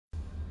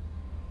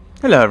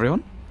Hello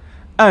everyone,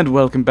 and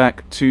welcome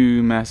back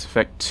to Mass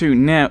Effect 2.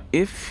 Now,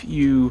 if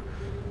you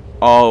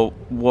are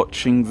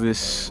watching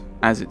this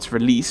as it's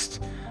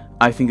released,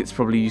 I think it's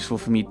probably useful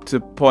for me to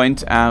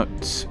point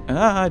out...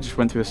 I just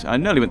went through I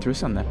nearly went through a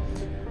sun there.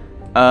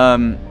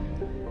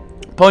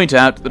 Point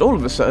out that all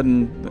of a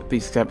sudden,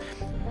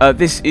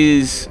 this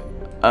is...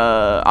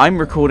 I'm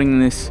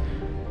recording this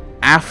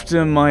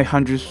after my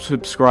 100th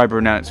subscriber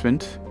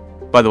announcement.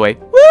 By the way,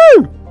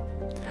 woo!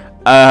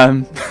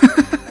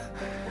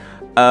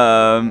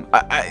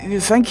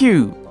 Thank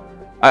you.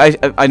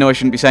 I know I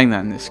shouldn't be saying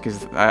that in this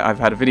because I've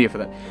had a video for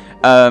that.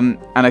 And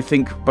I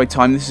think by the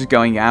time this is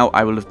going out,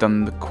 I will have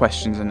done the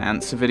questions and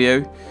answer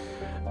video.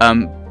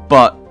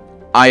 But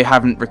I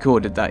haven't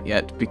recorded that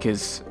yet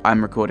because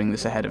I'm recording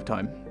this ahead of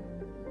time.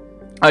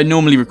 I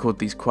normally record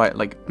these quite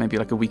maybe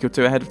a week or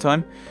two ahead of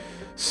time.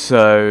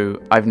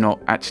 So I've not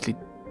actually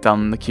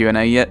done the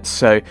Q&A yet.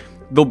 So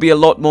there'll be a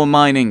lot more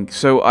mining.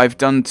 So I've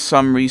done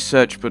some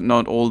research, but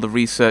not all the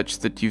research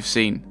that you've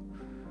seen.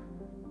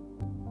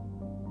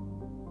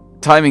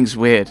 Timing's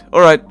weird.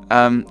 Alright,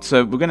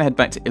 so we're going to head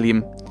back to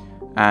Ilium.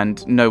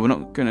 And no, we're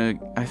not going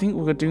to... I think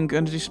we're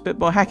going to do a bit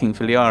more hacking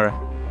for Liara.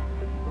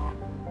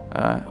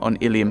 On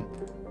Ilium.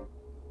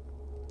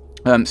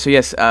 So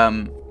yes,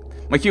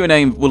 my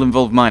Q&A will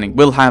involve mining.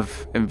 Will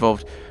have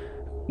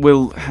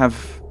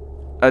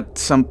at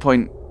some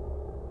point...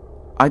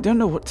 I don't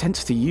know what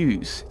tense to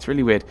use. It's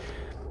really weird.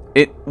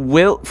 It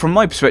will, from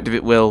my perspective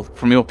it will,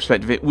 from your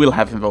perspective it will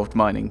have involved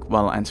mining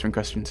while answering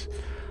questions.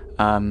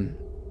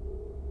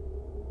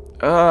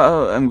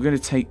 I'm going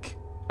to take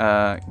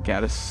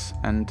Gaddis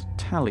and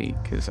Tally,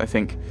 because I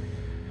think,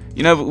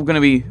 you know, we're going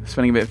to be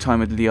spending a bit of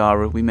time with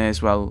Liara, we may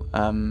as well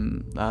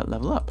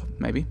level up,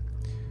 maybe.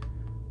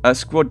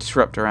 Squad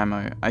disruptor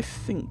ammo. I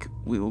think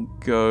we'll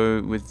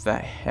go with the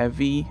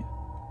heavy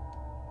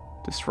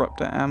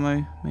disruptor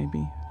ammo,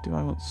 maybe. Do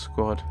I want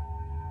squad?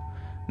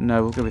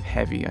 No, we'll go with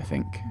heavy, I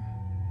think.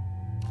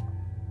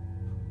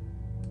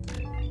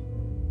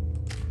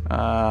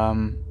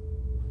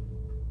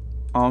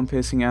 Arm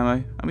piercing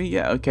ammo. I mean,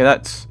 yeah, okay,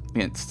 that's...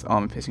 Yeah, it's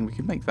armor piercing. We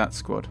can make that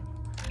squad.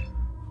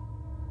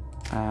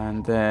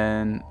 And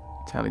then...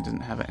 Tally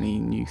doesn't have any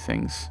new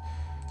things.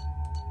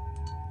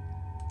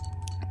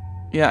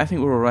 Yeah, I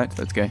think we're alright.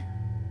 Let's go.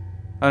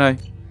 Oh no.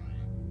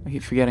 I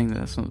keep forgetting that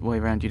that's not the way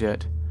around you do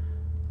it.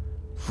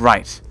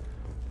 Right.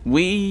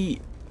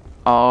 We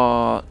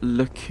are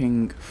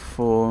looking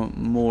for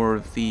more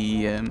of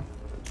the...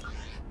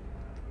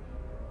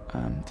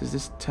 does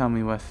this tell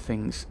me where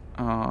things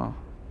are?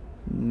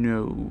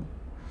 No.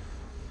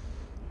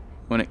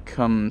 When it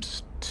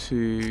comes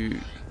to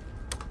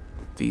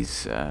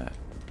these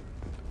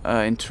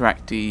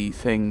interacty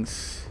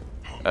things,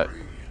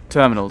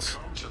 terminals.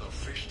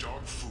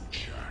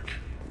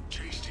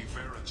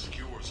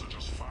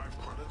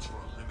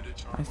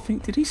 I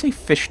think, did he say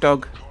fish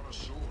dog?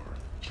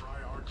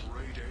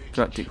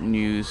 Galactic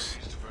news.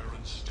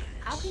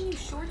 How can you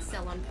short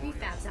sell on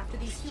prefabs after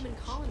these human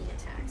colony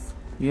attacks?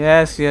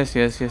 Yes,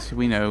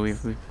 we know,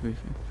 we've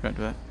read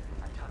that.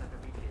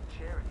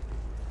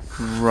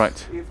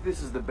 Right. If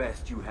this is the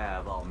best you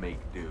have, I'll make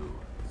do.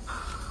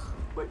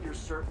 But you're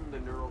certain the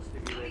neural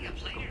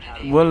stimulators are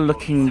compatible? We're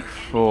looking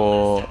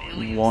for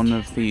one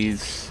of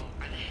these.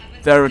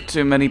 There are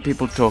too many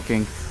people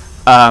talking.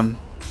 We're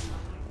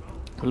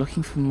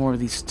looking for more of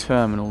these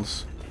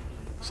terminals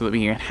so that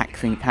we can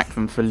hack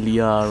them for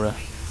Liara.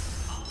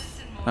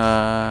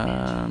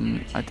 I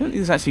don't think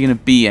there's actually going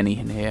to be any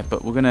in here,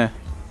 but we're going to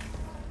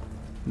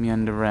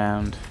meander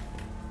around.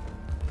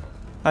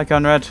 Hi,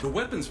 Conrad. The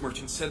weapons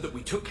merchant said that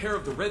we took care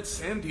of the red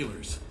sand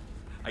dealers.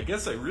 I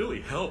guess I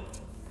really helped.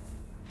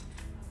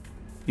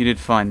 You did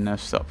fine. No,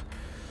 stop.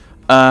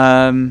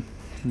 So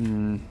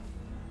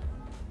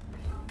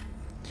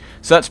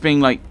that's being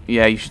like,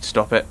 yeah, you should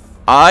stop it.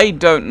 I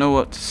don't know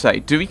what to say.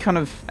 Do we kind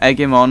of egg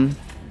him on?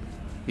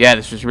 Yeah,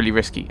 this was really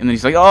risky. And then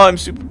he's like, oh, I'm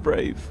super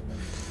brave.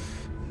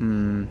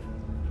 I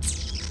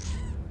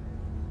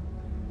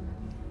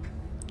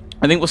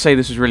think we'll say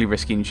this was really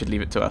risky and you should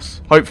leave it to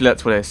us. Hopefully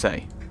that's what they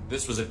say.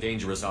 This was a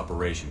dangerous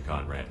operation,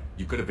 Conrad.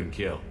 You could have been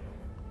killed.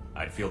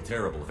 I'd feel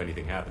terrible if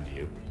anything happened to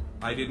you.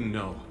 I didn't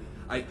know.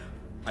 I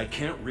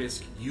can't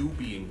risk you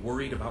being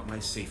worried about my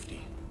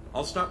safety.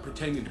 I'll stop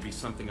pretending to be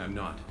something I'm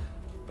not.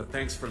 But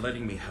thanks for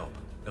letting me help,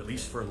 at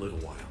least for a little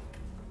while.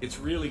 It's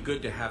really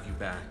good to have you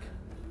back.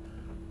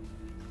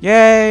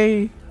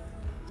 Yay!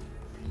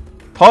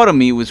 Part of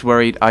me was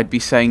worried I'd be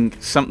saying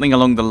something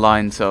along the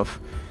lines of,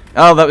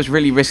 oh, that was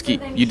really risky.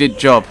 You did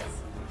job.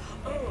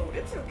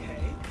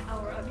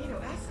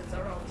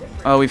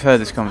 Oh, we've heard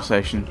this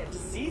conversation.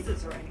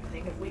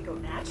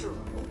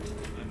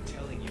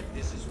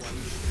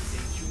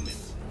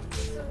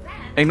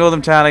 Ignore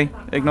them, Tally.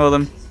 Ignore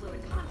them.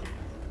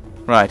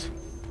 Right.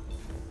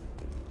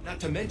 Not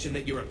to mention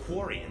that you're a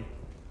Quarian.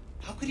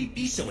 How could he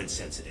be so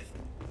insensitive?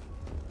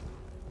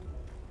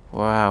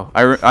 Wow.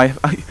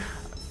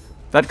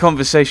 That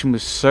conversation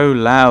was so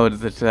loud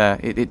that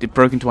it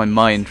broke into my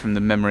mind from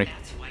the memory.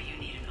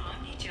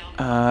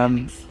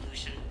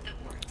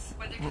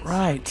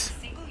 Right.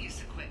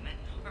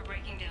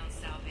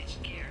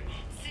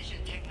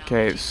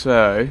 Okay,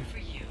 so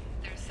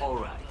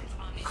Alright.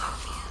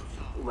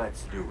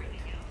 Let's do it.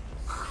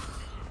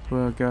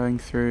 we're going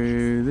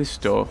through this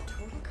door.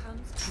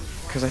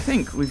 Because I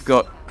think we've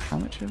got... How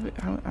much of it?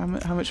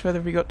 How much further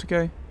have we got to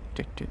go?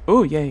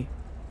 Oh, yay.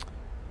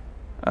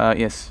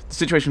 Yes. The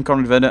situation with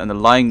Conrad Werner and the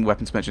lying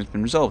weapons merchant has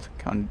been resolved.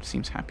 Khan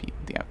seems happy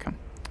with the outcome.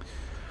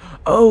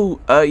 Oh,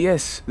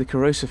 yes. The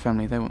Carosa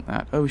family, they want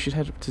that. Oh, we should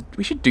head up to...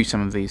 We should do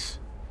some of these.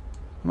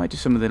 I might do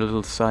some of the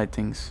little side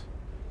things.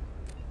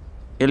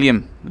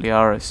 Ilium,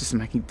 Liara, system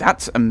hacking.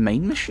 That's a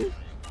main mission?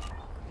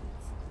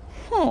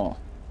 Huh.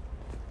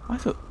 I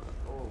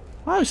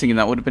was thinking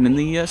that would have been in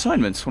the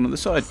assignments, one of the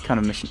side kind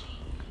of mission.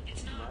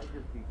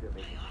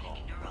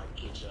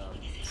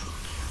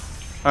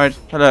 Alright,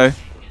 hello.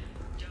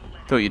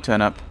 Thought you'd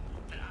turn up.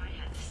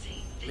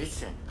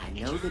 Listen, I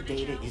know the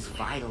data is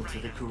vital to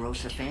the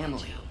Carosa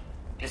family.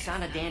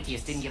 Asana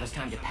Dantius didn't give us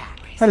time to pack.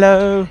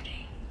 Hello.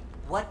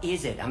 What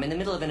is it? I'm in the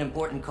middle of an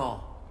important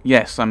call.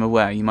 Yes, I'm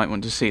aware. You might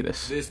want to see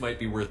this. This might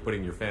be worth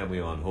putting your family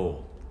on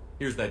hold.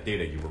 Here's that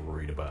data you were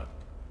worried about.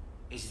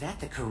 Is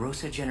that the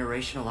Carosa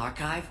Generational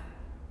Archive?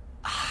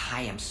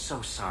 I am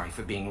so sorry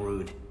for being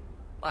rude.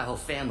 My whole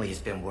family has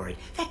been worried.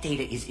 That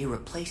data is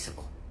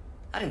irreplaceable.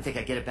 I didn't think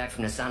I'd get it back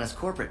from Nasana's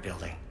corporate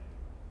building.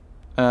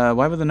 Why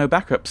were there no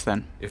backups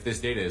then? If this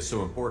data is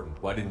so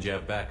important, why didn't you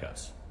have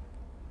backups?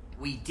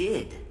 We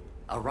did.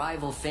 A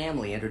rival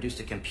family introduced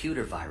a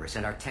computer virus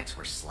and our techs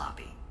were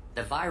sloppy.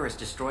 The virus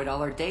destroyed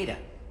all our data.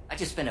 I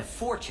just spent a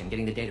fortune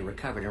getting the data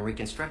recovered and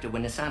reconstructed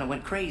when Nasana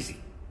went crazy.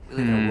 We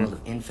live in a world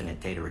of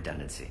infinite data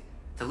redundancy.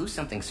 To lose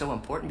something so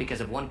important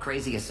because of one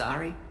crazy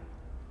Asari?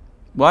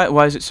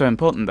 Why is it so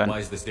important then? Why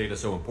is this data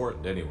so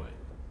important anyway?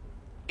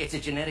 It's a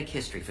genetic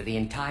history for the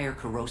entire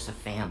Carosa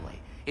family.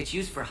 It's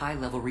used for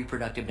high-level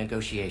reproductive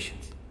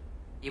negotiations.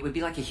 It would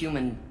be like a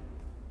human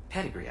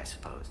pedigree, I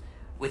suppose.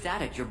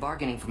 Without it, you're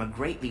bargaining from a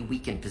greatly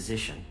weakened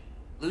position.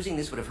 Losing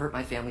this would have hurt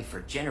my family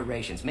for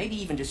generations, maybe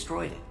even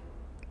destroyed it.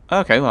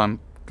 Okay, well, I'm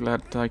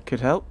glad I could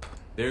help.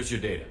 There's your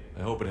data.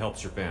 I hope it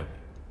helps your family.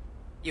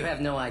 You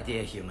have no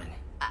idea, human.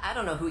 I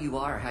don't know who you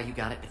are or how you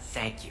got it, but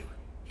thank you.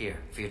 Here,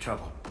 for your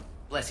trouble.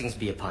 Blessings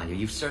be upon you.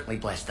 You've certainly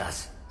blessed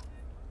us.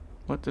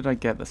 What did I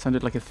get? That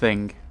sounded like a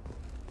thing.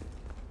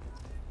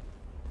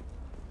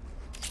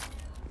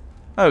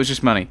 Oh, it was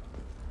just money.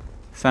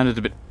 Sounded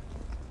a bit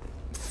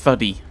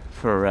thuddy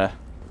for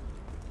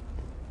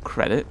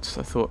credits.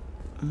 I thought,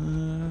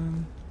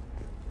 no.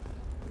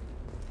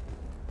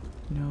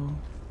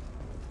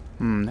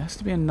 There has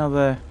to be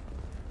another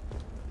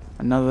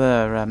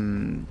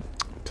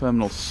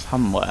terminal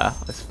somewhere,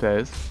 I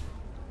suppose.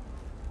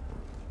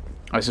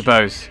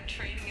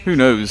 Who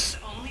knows?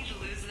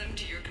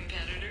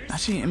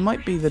 Actually, it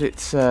might be that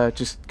it's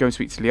just go and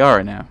speak to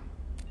Liara now.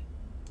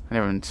 And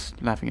everyone's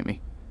laughing at me.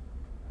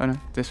 Oh no,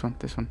 this one.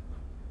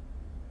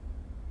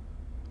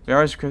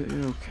 Liara's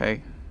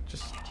okay.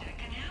 Just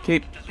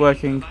keep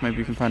working. Maybe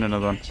we can find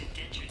another one.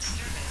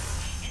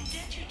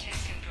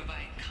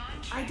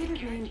 I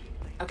didn't mean...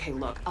 Okay,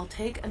 look, I'll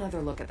take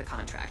another look at the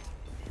contract.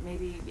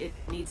 Maybe it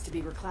needs to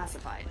be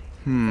reclassified.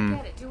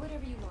 Forget it. Do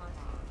whatever you want.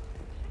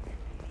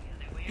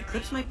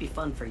 Eclipse might be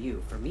fun for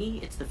you. For me,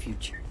 it's the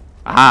future.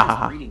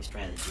 Breeding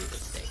strategy at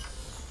stake.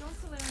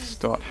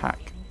 Start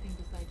hack.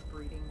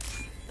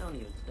 Don't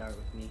even start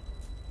with me.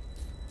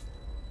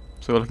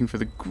 So we're looking for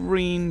the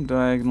green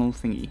diagonal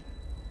thingy.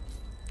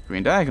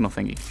 Green diagonal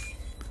thingy.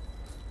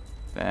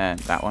 There,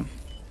 that one.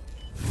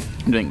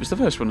 I think it was the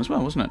first one as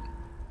well, wasn't it?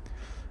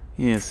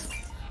 Yes.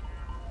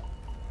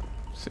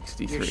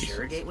 63. You're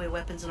sure gateway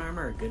weapons and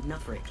armor are good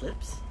enough for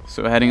Eclipse?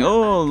 So we're heading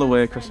all the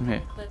way across from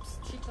here.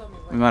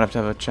 We might have to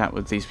have a chat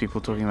with these people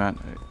talking about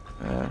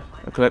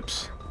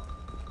Eclipse.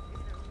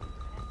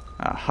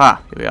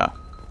 Aha, here we are.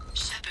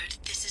 Shepard,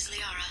 this is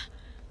Liara.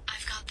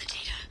 I've got the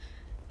data.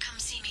 Come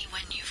see me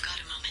when you've got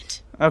a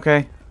moment.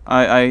 Okay,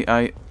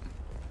 I...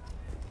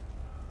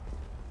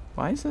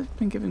 Why has that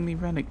been giving me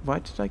Why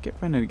did I get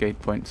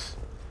renegade points?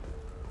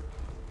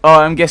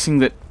 Oh, I'm guessing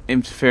that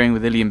interfering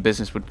with Ilium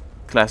business would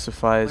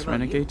classify as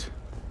renegade.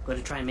 Going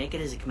to try and make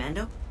it as a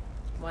commando?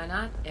 Why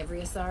not?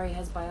 Every Asari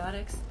has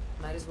biotics.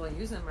 Might as well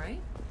use them, right?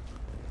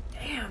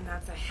 Damn,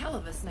 that's a hell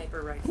of a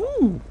sniper rifle.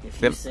 Ooh.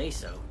 If you say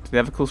so. Do they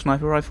have a cool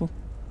sniper rifle?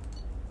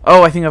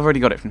 Oh, I think I've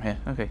already got it from here.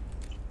 Okay.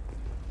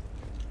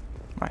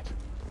 Right.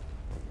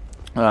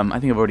 I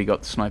think I've already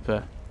got the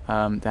sniper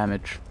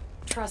damage.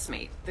 Trust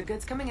me, the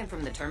goods coming in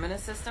from the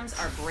Terminus systems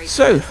are great.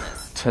 So,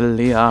 to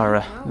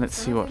Liara. Let's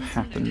see what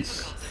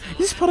happens. Is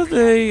this part of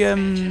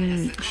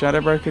the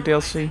Shadow Broker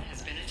DLC?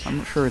 I'm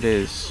not sure it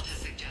is.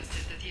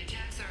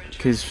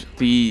 Because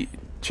the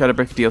Shadow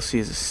Broker DLC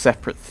is a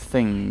separate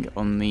thing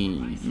on the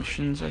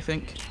missions, I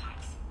think.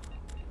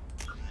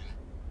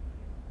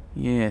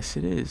 Yes,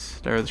 it is.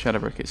 The Shadow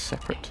Broker is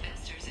separate.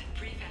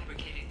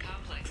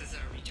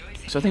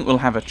 So I think we'll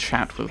have a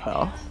chat with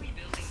her.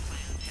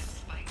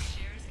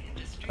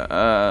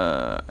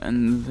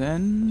 And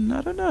then,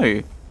 I don't know.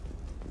 We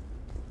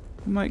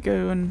might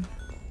go and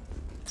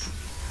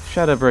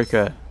Shadow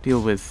Broker,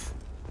 deal with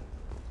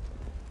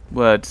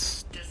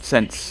words,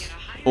 sense,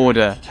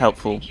 order,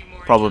 helpful,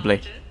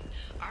 Probably.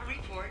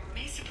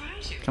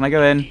 Can I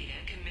go in?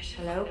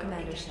 Hello,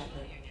 Commander Shepard.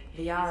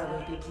 Liara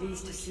will be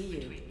pleased to see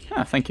you.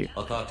 Ah, thank you.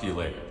 I'll talk to you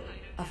later.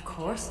 Of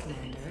course,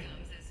 Commander.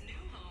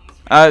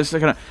 It's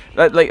kind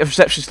of like a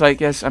receptionist,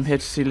 like, yes, I'm here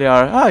to see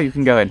Liara. Ah, you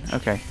can go in.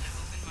 Okay,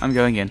 I'm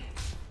going in.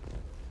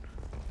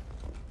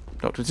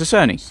 Dr.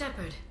 Tassoni.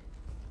 Shepard,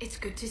 it's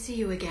good to see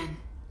you again.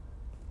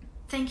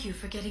 Thank you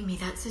for getting me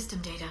that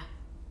system data.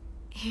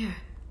 Here,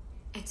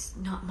 it's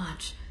not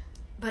much,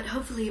 but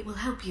hopefully it will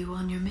help you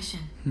on your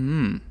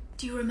mission.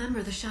 Do you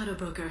remember the Shadow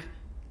Broker?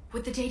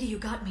 With the data you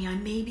got me, I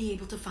may be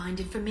able to find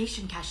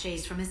information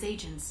caches from his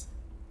agents.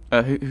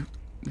 I'm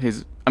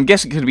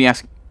guessing could be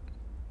asking.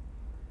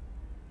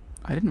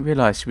 I didn't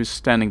realize she was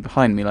standing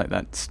behind me like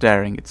that,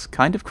 staring. It's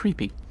kind of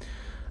creepy.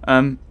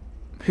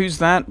 Who's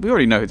that? We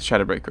already know who the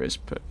Shadow Broker is,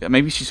 but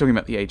maybe she's talking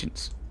about the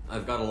agents.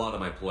 I've got a lot on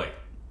my plate.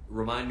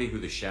 Remind me who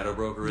the Shadow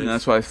Broker is?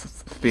 That's what I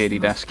feared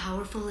he'd ask. He's the most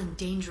powerful and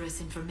dangerous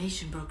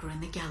information broker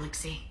in the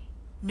galaxy.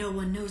 No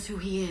one knows who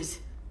he is.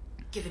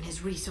 Given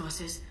his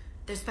resources,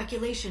 there's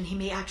speculation he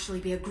may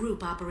actually be a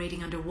group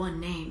operating under one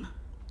name.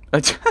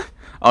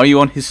 Are you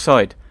on his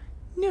side?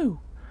 No.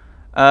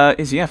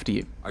 Is he after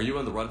you? Are you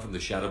on the run from the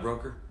Shadow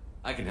Broker?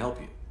 I can help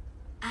you.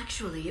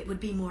 Actually, it would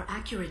be more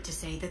accurate to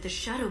say that the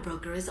Shadow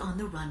Broker is on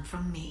the run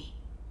from me.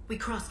 We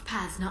crossed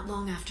paths not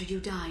long after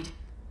you died.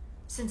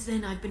 Since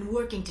then, I've been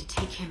working to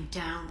take him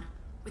down.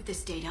 With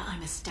this data,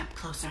 I'm a step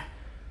closer.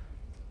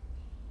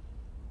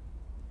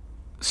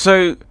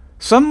 So,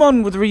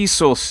 someone with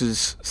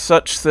resources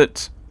such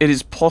that it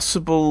is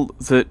possible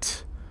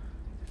that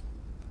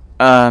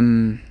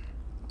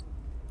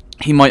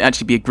he might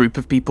actually be a group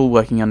of people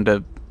working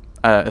under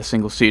a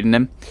single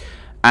pseudonym,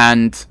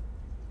 and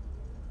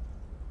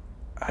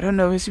I don't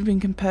know, has he been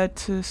compared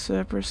to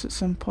Cerberus at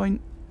some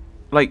point?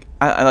 Like,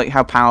 I like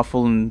how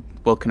powerful and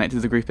well connected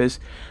the group is,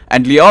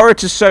 and Liara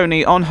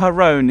Tassoni on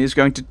her own is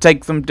going to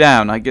take them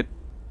down. I get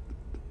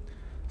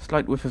a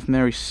slight whiff of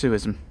Mary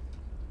Sueism.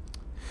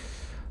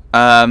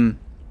 And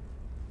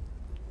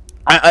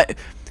I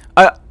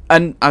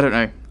don't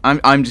know.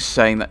 I'm just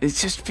saying that it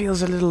just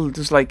feels a little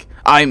just like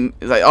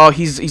oh,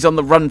 he's on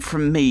the run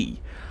from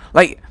me.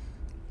 Like,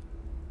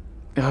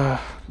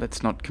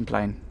 let's not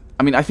complain.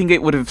 I mean, I think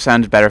it would have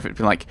sounded better if it'd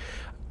been like,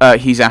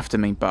 he's after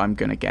me, but I'm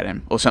gonna get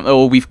him, or something.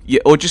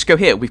 Or just go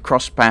here. We've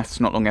crossed paths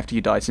not long after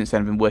you died. Since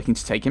then, I've been working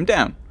to take him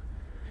down.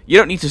 You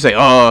don't need to say,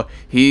 oh,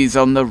 he's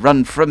on the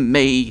run from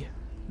me.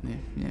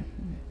 Yeah.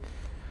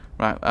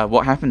 Right.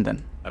 What happened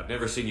then? I've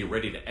never seen you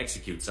ready to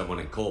execute someone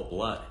in cold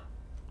blood.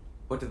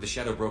 What did the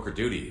Shadow Broker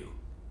do to you?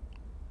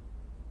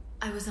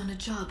 I was on a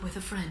job with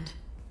a friend.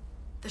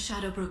 The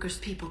Shadow Broker's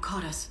people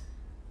caught us.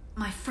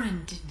 My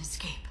friend didn't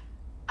escape.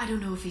 I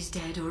don't know if he's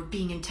dead or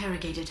being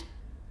interrogated.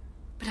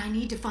 But I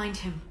need to find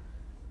him.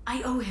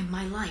 I owe him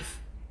my life.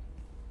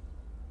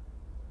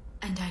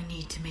 And I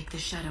need to make the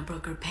Shadow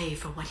Broker pay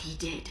for what he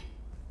did.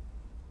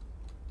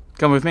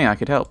 Come with me, I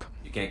could help.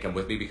 You can't come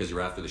with me because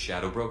you're after the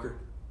Shadow Broker?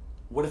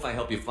 What if I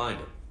help you find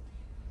him?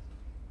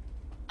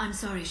 I'm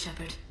sorry,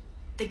 Shepard.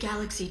 The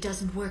galaxy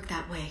doesn't work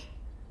that way.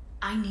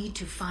 I need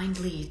to find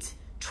leads,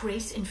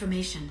 trace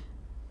information.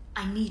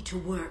 I need to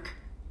work.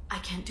 I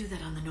can't do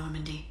that on the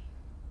Normandy.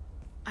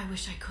 I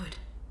wish I could.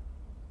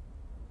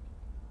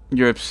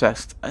 You're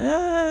obsessed.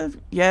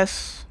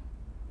 Yes.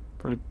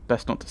 Probably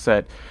best not to say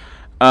it.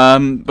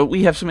 But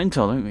we have some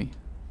intel, don't we?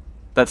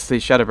 That's the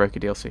Shadow Broker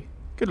DLC.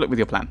 Good luck with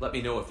your plan. Let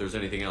me know if there's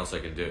anything else I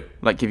can do.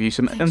 Like give you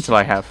some Thanks, intel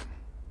I have.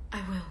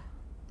 I will.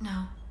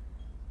 Now,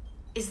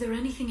 is there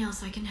anything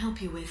else I can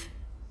help you with?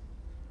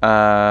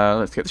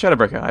 Let's get the Shadow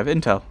Broker. I have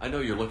intel. I know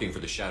you're looking for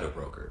the Shadow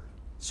Broker.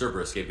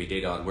 Cerberus gave me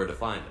data on where to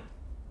find him.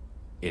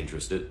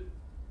 Interested?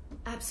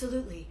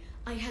 Absolutely.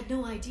 I had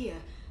no idea.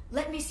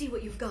 Let me see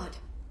what you've got.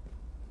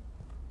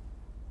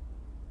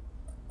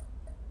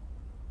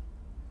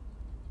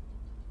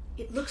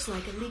 It looks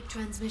like a leaked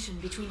transmission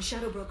between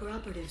Shadow Broker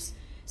operatives.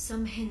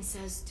 Some hints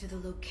as to the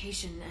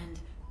location and...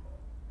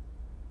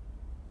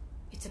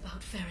 It's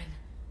about Farron.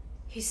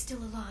 He's still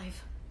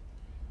alive.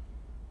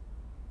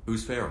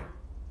 Who's Farron?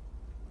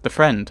 The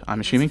friend,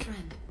 I'm assuming. His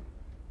friend.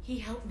 He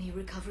helped me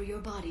recover your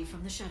body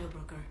from the Shadow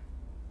Broker.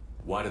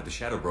 Why did the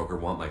Shadow Broker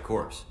want my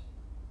corpse?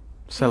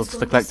 Sell to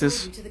the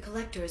collectors. To the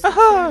collectors, but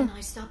Farron and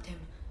I stopped him.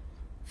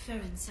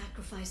 Farron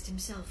sacrificed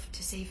himself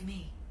to save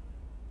me.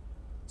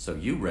 So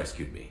you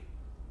rescued me.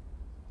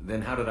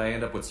 Then how did I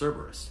end up with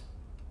Cerberus?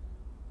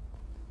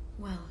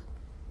 Well,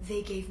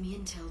 they gave me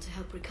intel to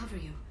help recover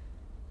you.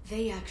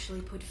 They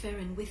actually put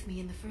Farron with me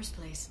in the first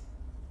place.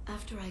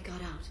 After I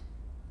got out,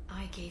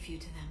 I gave you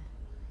to them.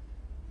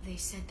 They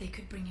said they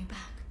could bring you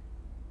back.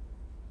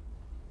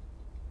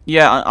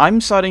 Yeah,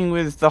 I'm siding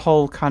with the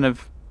whole kind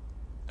of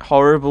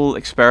horrible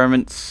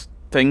experiments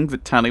thing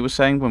that Tally was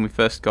saying when we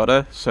first got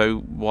her. So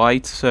why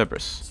to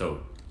Cerberus?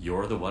 So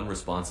you're the one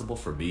responsible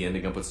for me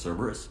ending up with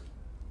Cerberus?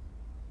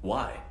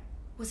 Why?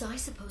 Was I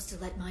supposed to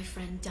let my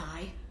friend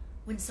die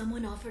when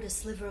someone offered a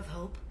sliver of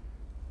hope?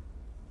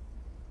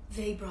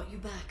 They brought you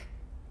back,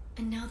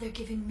 and now they're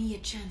giving me a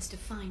chance to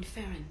find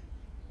Farron.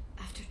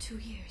 After 2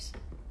 years,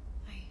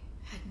 I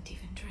hadn't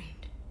even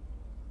dreamed.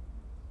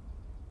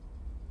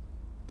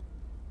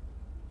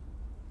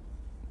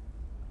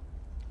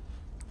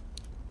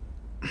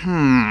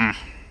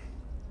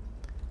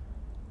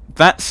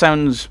 That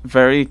sounds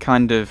very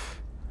kind of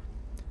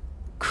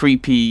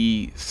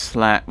creepy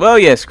well,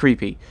 yes,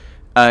 creepy.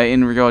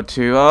 In regard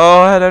to,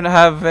 oh, I don't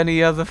have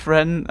any other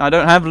friend. I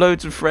don't have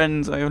loads of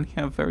friends. I only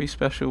have very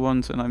special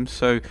ones, and I'm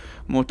so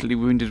mortally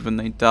wounded when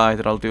they die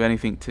that I'll do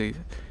anything to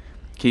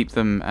keep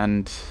them.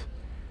 And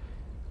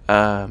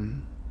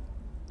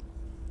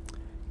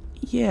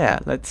yeah,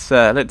 let's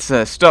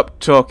stop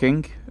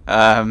talking.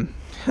 Yeah,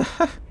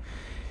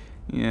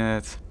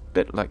 it's a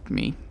bit like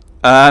me.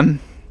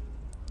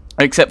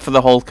 Except for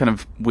the whole kind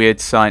of weird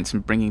science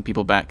and bringing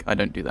people back, I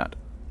don't do that.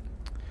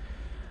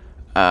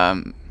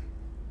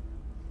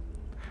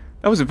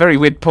 That was a very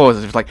weird pause.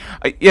 It was like,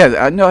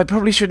 no, I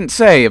probably shouldn't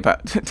say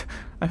about...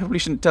 I probably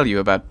shouldn't tell you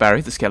about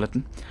Barry the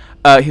skeleton.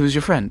 He was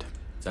your friend.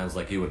 Sounds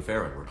like you and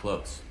Farron were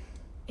close.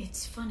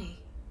 It's funny.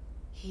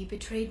 He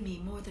betrayed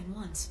me more than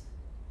once.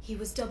 He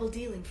was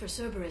double-dealing for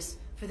Cerberus,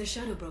 for the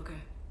Shadow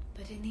Broker.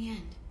 But in the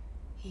end,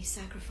 he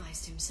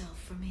sacrificed himself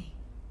for me.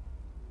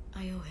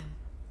 I owe him.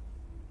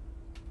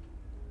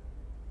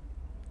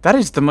 That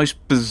is the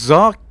most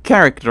bizarre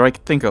character I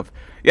could think of.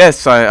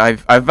 Yes, I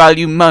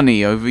value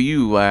money over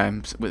you.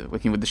 I'm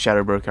working with the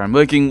Shadow Broker. I'm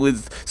working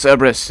with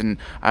Cerberus, and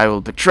I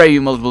will betray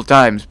you multiple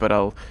times, but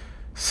I'll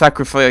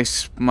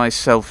sacrifice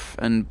myself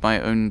and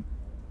my own...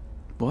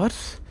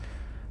 What?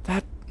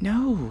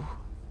 No.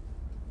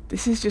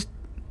 This is just...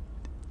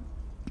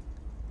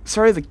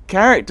 Sorry, the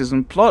characters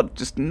and plot,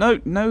 just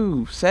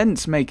no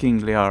sense making,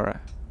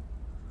 Liara.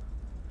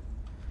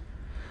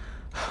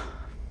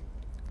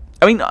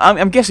 I mean,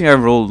 I'm guessing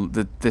overall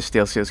that this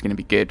DLC is going to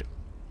be good.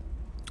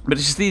 But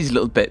it's just these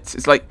little bits.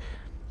 It's like...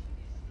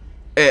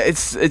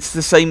 It's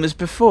the same as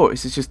before.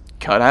 It's just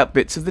cut out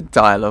bits of the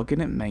dialogue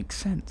and it makes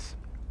sense.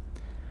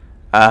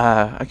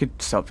 I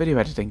could stop video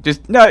editing.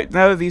 Just,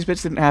 no, these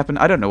bits didn't happen.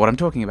 I don't know what I'm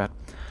talking about.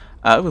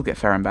 We'll get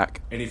Farron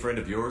back. Any friend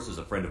of yours is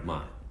a friend of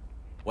mine.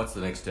 What's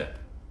the next step?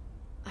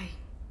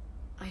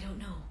 I don't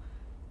know.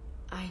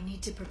 I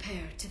need to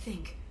prepare, to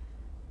think.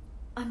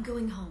 I'm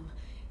going home.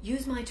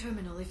 Use my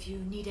terminal if you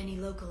need any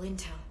local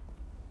intel.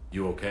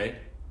 You okay?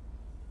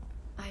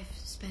 I've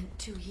spent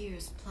 2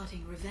 years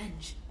plotting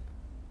revenge.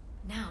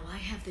 Now I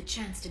have the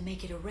chance to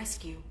make it a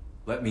rescue.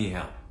 Let me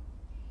help.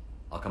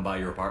 I'll come by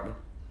your apartment.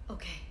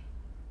 Okay.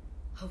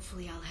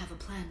 Hopefully I'll have a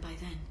plan by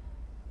then.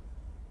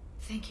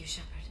 Thank you,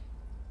 Shepard.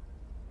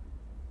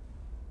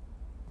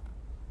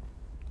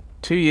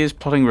 2 years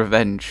plotting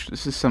revenge.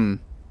 This is some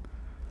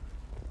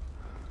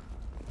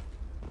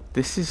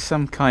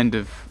kind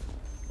of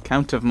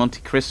Count of Monte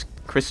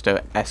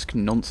Cristo-esque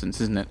nonsense,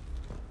 isn't it?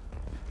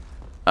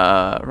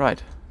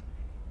 Right.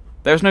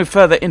 There's no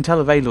further intel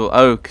available.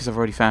 Oh, because I've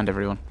already found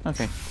everyone.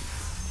 Okay.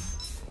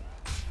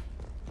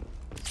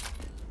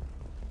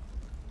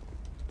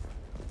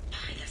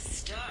 By the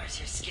stars,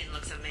 your skin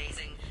looks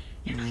amazing.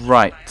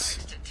 Right.